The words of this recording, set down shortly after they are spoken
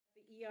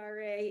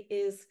PRA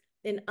is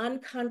an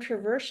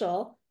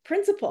uncontroversial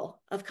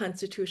principle of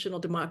constitutional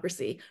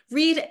democracy.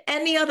 Read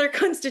any other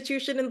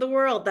constitution in the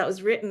world that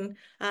was written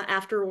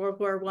after World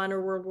War I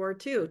or World War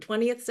II,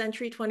 20th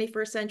century,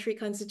 21st century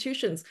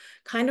constitutions,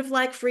 kind of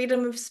like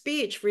freedom of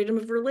speech, freedom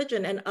of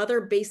religion, and other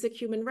basic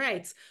human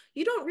rights.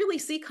 You don't really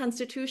see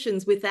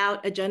constitutions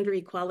without a gender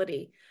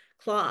equality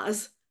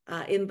clause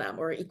in them,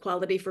 or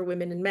equality for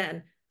women and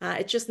men.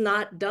 It's just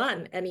not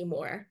done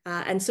anymore.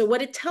 And so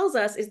what it tells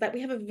us is that we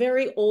have a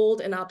very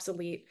old and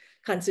obsolete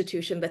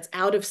constitution that's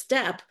out of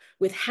step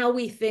with how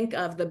we think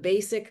of the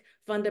basic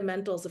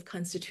fundamentals of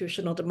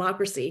constitutional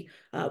democracy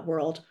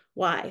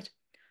worldwide.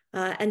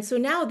 And so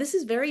now this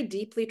is very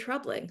deeply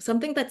troubling.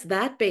 Something that's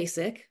that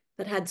basic,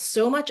 that had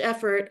so much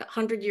effort,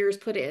 100 years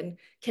put in,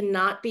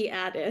 cannot be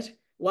added,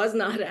 was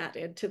not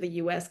added to the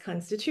US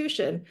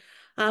Constitution.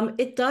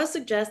 It does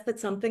suggest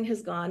that something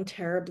has gone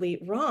terribly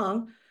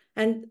wrong.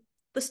 And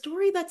the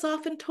story that's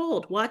often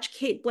told, watch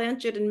Kate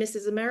Blanchett in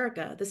Mrs.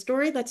 America, the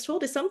story that's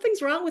told is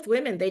something's wrong with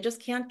women. They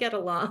just can't get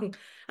along.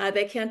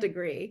 They can't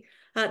agree.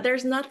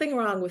 There's nothing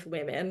wrong with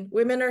women.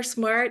 Women are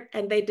smart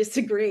and they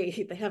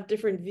disagree. They have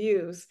different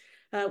views.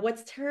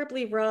 What's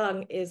terribly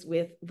wrong is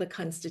with the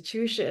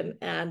Constitution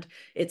and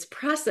its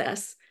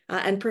process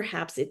and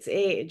perhaps its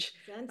age.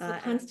 The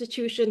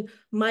Constitution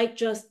might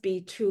just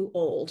be too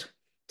old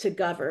to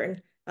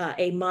govern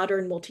a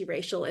modern,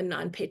 multiracial, and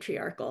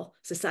non-patriarchal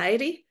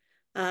society.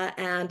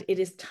 And it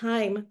is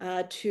time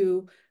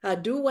to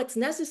do what's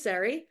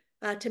necessary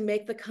to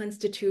make the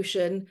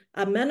Constitution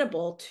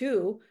amenable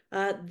to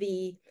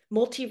the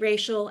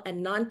multiracial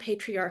and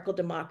non-patriarchal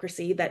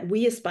democracy that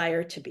we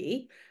aspire to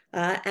be.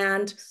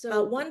 And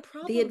so one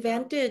problem, the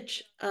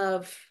advantage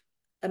of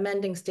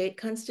amending state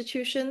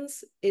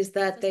constitutions is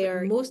that they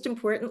are, most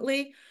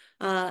importantly,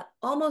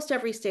 almost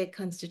every state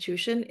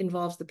constitution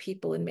involves the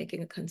people in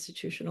making a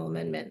constitutional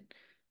amendment.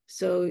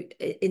 So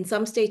in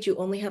some states, you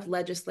only have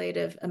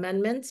legislative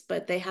amendments,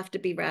 but they have to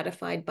be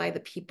ratified by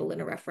the people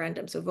in a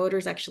referendum. So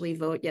voters actually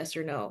vote yes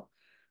or no.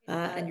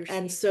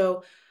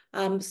 So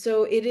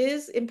it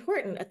is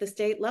important at the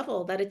state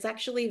level that it's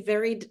actually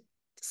very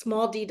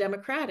small d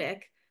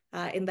democratic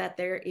in that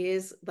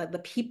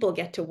the people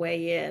get to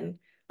weigh in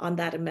on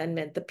that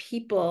amendment. The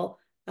people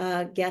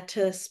get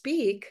to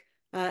speak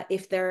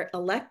if their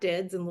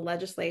electeds in the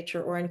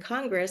legislature or in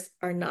Congress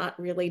are not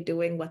really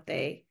doing what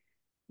they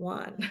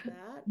want.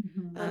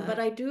 But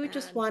I do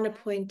just want to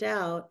point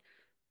out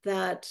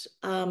that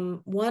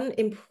one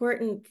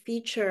important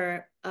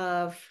feature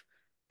of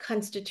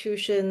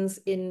constitutions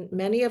in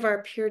many of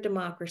our peer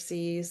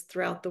democracies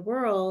throughout the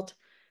world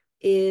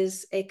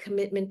is a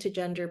commitment to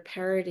gender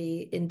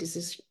parity in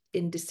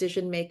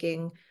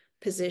decision-making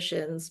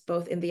positions,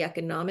 both in the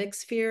economic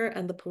sphere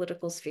and the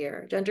political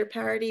sphere. Gender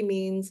parity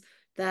means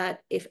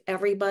that if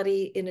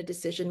everybody in a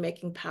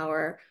decision-making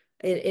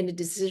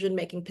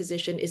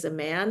position is a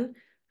man,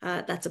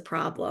 that's a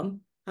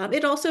problem.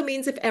 It also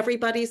means if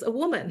everybody's a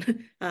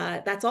woman,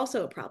 that's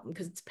also a problem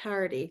because it's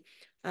parity.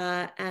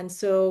 And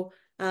so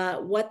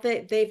what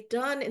they've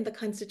done in the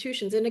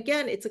constitutions, and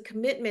again, it's a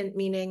commitment,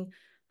 meaning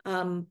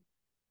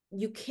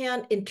you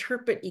can't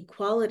interpret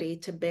equality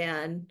to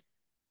ban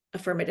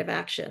affirmative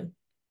action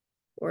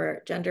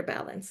or gender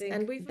balance.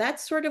 And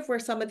that's sort of where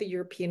some of the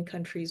European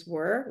countries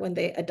were when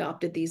they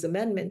adopted these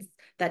amendments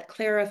that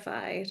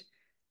clarified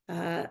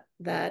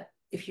that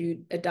if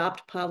you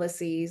adopt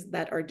policies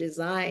that are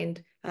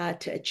designed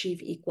to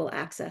achieve equal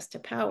access to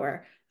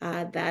power,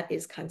 that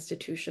is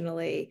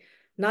constitutionally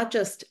not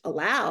just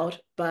allowed,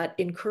 but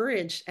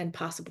encouraged and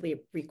possibly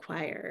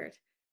required.